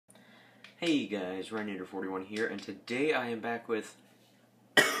Hey guys, Ryanator41 here, and today I am back with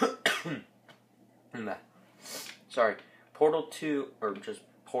Portal 2, or just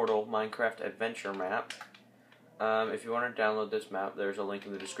Portal Minecraft Adventure Map. If you want to download this map, there's a link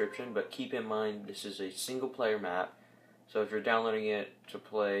in the description, but keep in mind this is a single player map, so if you're downloading it to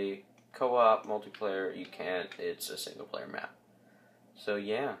play co-op, multiplayer, you can't. It's a single player map. So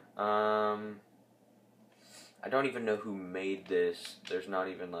yeah, I don't even know who made this. There's not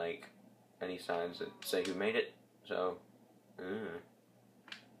even like any signs that say who made it, so,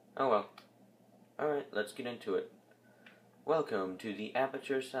 oh well. Alright, let's get into it. Welcome to the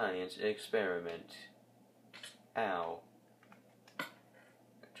Aperture Science Experiment. Ow.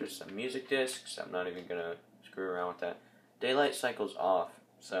 Just some music discs, I'm not even gonna screw around with that. Daylight cycle's off,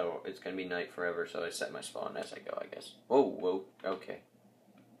 so it's gonna be night forever, so I set my spawn as I go, I guess. Whoa, okay.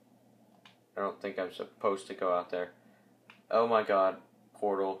 I don't think I'm supposed to go out there. Oh my god,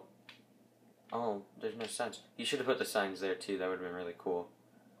 Portal. Oh, there's no signs. You should have put the signs there too, that would have been really cool.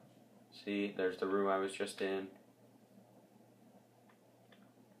 See, there's the room I was just in.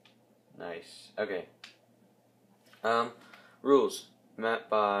 Nice. Okay. Rules. Map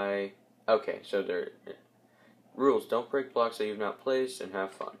by... Okay, so there... Rules. Don't break blocks that you've not placed and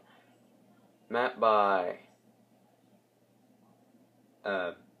have fun. Map by...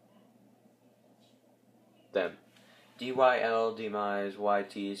 them. DYL, demise,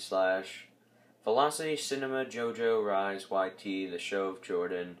 YT, / Velocity, Cinema, JoJo, Rise, YT, The Show of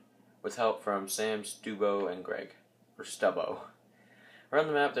Jordan, with help from Sam, Stubo, and Greg. Or Stubbo. Around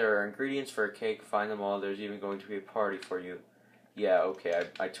the map there are ingredients for a cake, find them all, there's even going to be a party for you. Yeah, okay,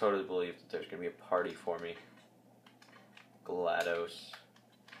 I totally believe that there's going to be a party for me. GLaDOS.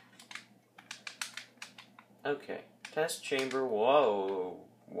 Okay, test chamber, whoa,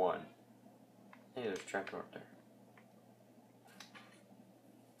 1. Hey, there's a trapdoor up there.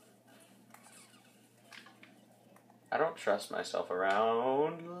 I don't trust myself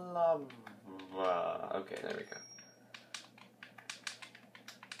around lava. Okay, there we go.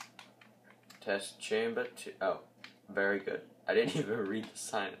 Test chamber 2. Oh, very good. I didn't even read the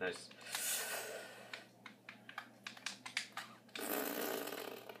sign.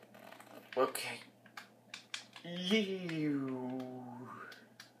 Okay.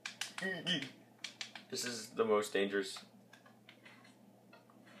 This is the most dangerous.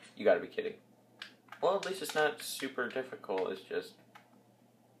 You gotta be kidding. Well, at least it's not super difficult, it's just...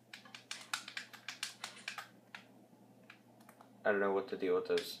 I don't know what the deal with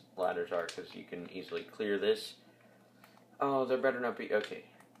those ladders are, because you can easily clear this. Oh, there better not be... Okay.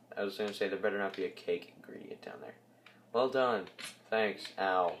 I was going to say there better not be a cake ingredient down there. Well done. Thanks.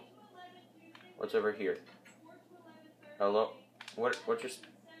 Ow. What's over here? Hello? What just...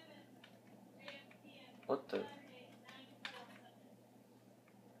 What the...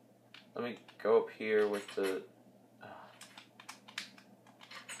 Let me go up here with the...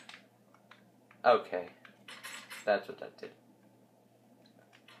 Okay. That's what that did.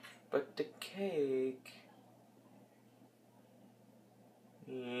 But the cake...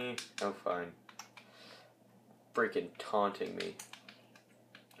 oh, fine. Freaking taunting me.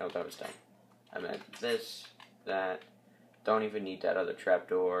 Oh, that was dumb. I meant this, that. Don't even need that other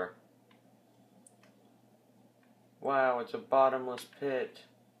trapdoor. Wow, it's a bottomless pit.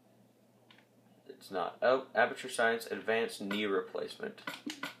 It's not. Oh, Aperture Science Advanced Knee Replacement.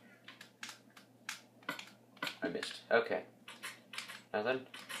 I missed. Okay. Nothing?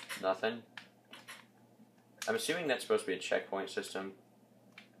 Nothing? I'm assuming that's supposed to be a checkpoint system.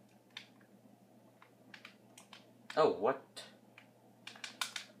 Oh, what?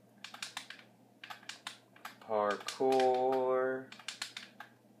 Parkour.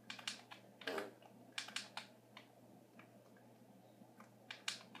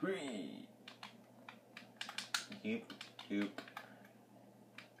 Whee! Yoop, yoop.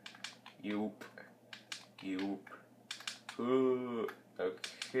 Yoop. Yoop. Ooh.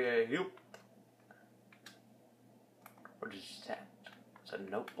 Okay, yoop. What is that? It's a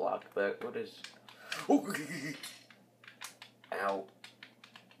note block, but what is... Oh. Ow.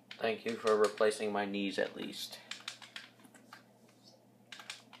 Thank you for replacing my knees at least.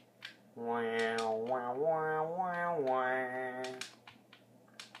 Wow, wow, wow, wow, wow.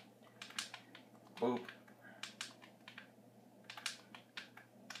 Boop.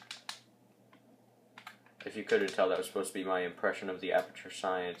 If you couldn't tell, that was supposed to be my impression of the Aperture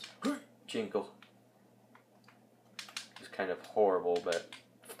Science jingle. It's kind of horrible, but...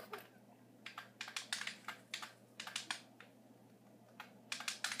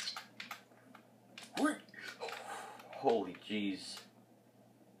 Holy jeez.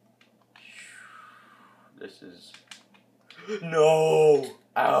 This is... No!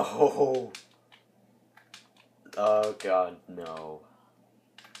 Oh! Oh god, no.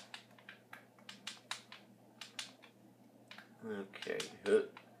 Okay.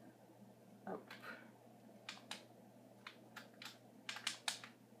 Up.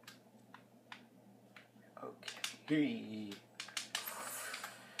 Okay.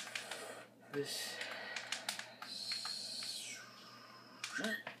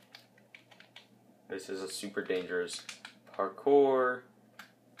 This is a super dangerous parkour.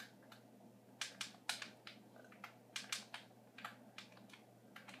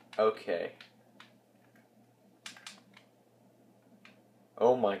 Okay.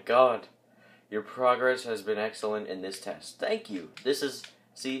 Oh my god. Your progress has been excellent in this test. Thank you. This is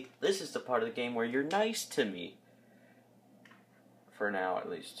the part of the game where you're nice to me. For now, at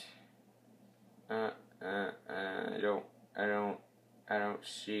least. I don't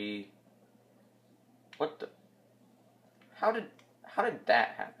see. What the? How did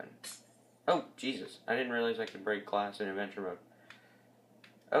that happen? Oh, Jesus. I didn't realize I could break glass in adventure mode.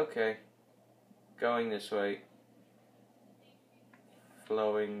 Okay. Going this way.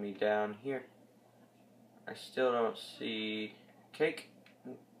 Flowing me down here. I still don't see cake.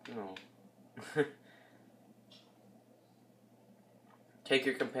 No. Take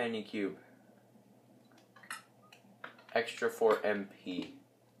your companion cube. Extra for MP.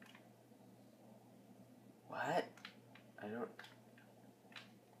 What? I don't...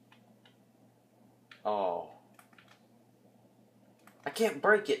 Oh. I can't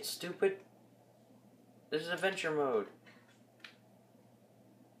break it, stupid. This is adventure mode.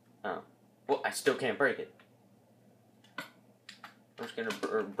 Oh. Well, I still can't break it. I'm just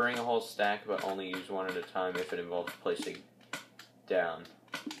gonna bring a whole stack, but only use one at a time if it involves placing down.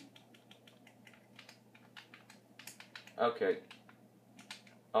 Okay.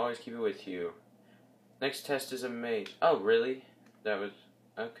 Always keep it with you. Next test is a maze. Oh, really? That was...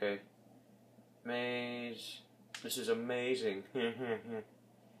 Okay. Maze. This is amazing.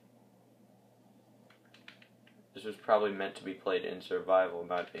 This was probably meant to be played in survival,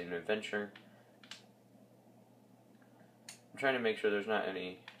 not in adventure. I'm trying to make sure there's not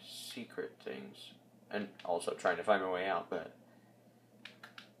any secret things. And also trying to find my way out, but...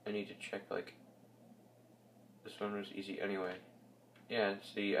 I need to check, like... This one was easy anyway. Yeah,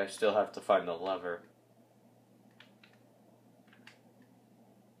 see, I still have to find the lever.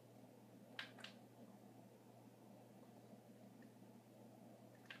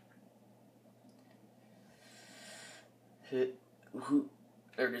 There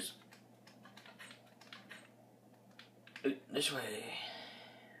it is. This way.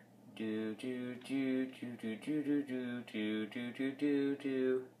 Do do do do do do do do do do do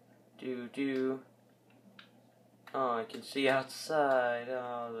do do do. Oh, I can see outside.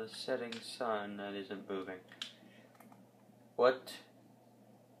 Oh, the setting sun that isn't moving. What?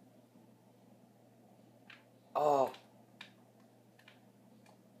 Oh.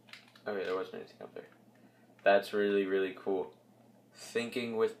 Okay, there wasn't anything up there. That's really, really cool.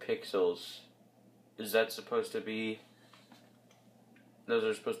 Thinking with pixels. Is that supposed to be... Those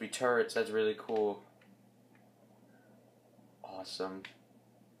are supposed to be turrets. That's really cool. Awesome.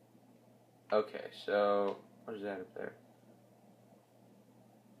 Okay, so... What is that up there?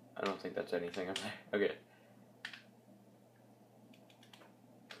 I don't think that's anything up there. Okay.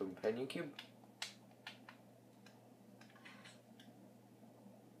 Companion cube.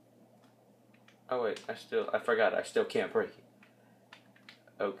 Oh wait, I forgot, I still can't break it.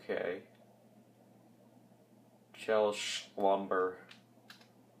 Okay. Shell slumber.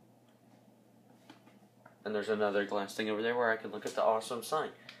 And there's another glass thing over there where I can look at the awesome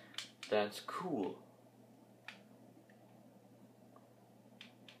sign. That's cool.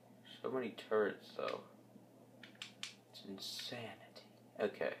 So many turrets though. It's insanity.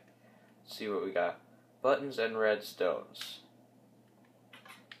 Okay. Let's see what we got. Buttons and redstones.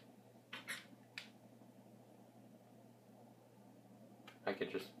 I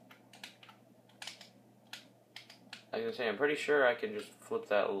could just... I was gonna say, I'm pretty sure I can just flip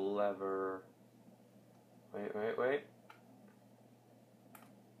that lever. Wait.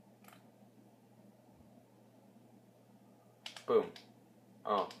 Boom.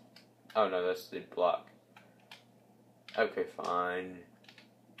 Oh. Oh no, that's the block. Okay, fine.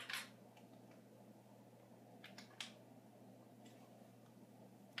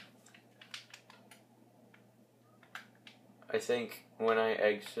 I think when I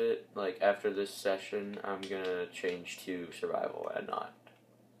exit, like after this session, I'm gonna change to survival and not.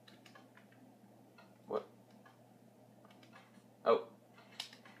 What? Oh.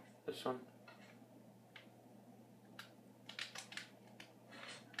 This one?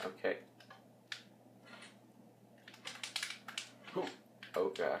 Okay. Ooh. Oh.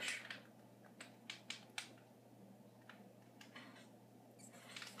 gosh.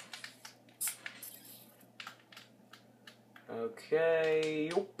 Okay.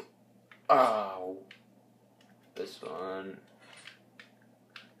 Yoop. Oh. This one.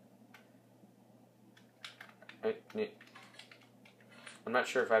 I'm not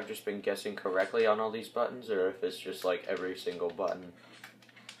sure if I've just been guessing correctly on all these buttons or if it's just like every single button.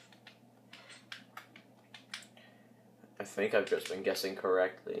 I think I've just been guessing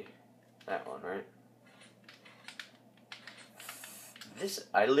correctly. That one, right?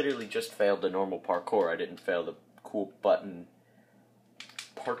 I literally just failed the normal parkour. I didn't fail the cool button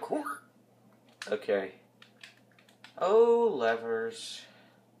parkour. Okay. Oh, levers.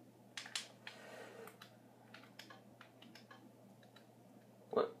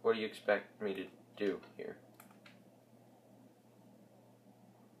 What do you expect me to do here?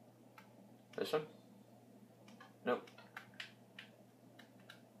 This one? Nope.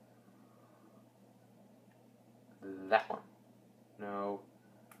 That one. No.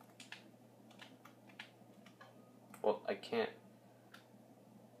 Well, I can't.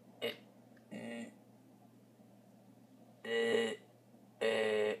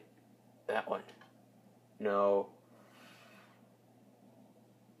 That one. No.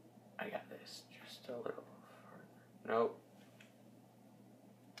 I got this. Just a little further. Nope.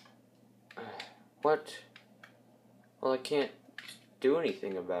 What? Well, I can't do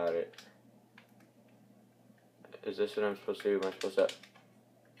anything about it. Is this what I'm supposed to do? Am I supposed to...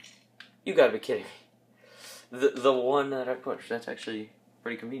 You gotta be kidding me. The one that I pushed, that's actually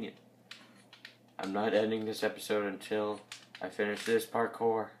pretty convenient. I'm not ending this episode until I finish this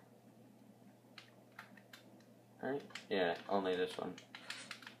parkour. Right? Yeah, only this one.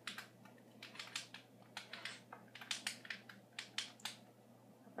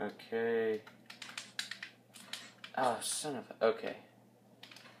 Okay. Oh, son of a... Okay.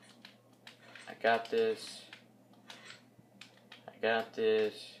 I got this. I got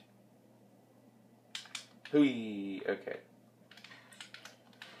this. Hui. Okay.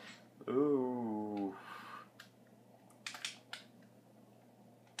 Ooh.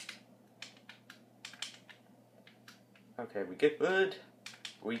 Okay, we good?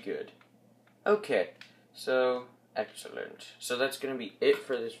 We good. Okay, so, excellent. So that's going to be it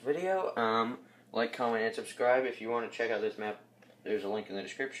for this video. Like, comment, and subscribe. If you want to check out this map, there's a link in the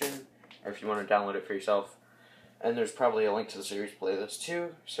description. Or if you want to download it for yourself. And there's probably a link to the series playlist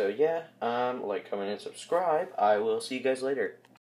too. So yeah, like, comment, and subscribe. I will see you guys later.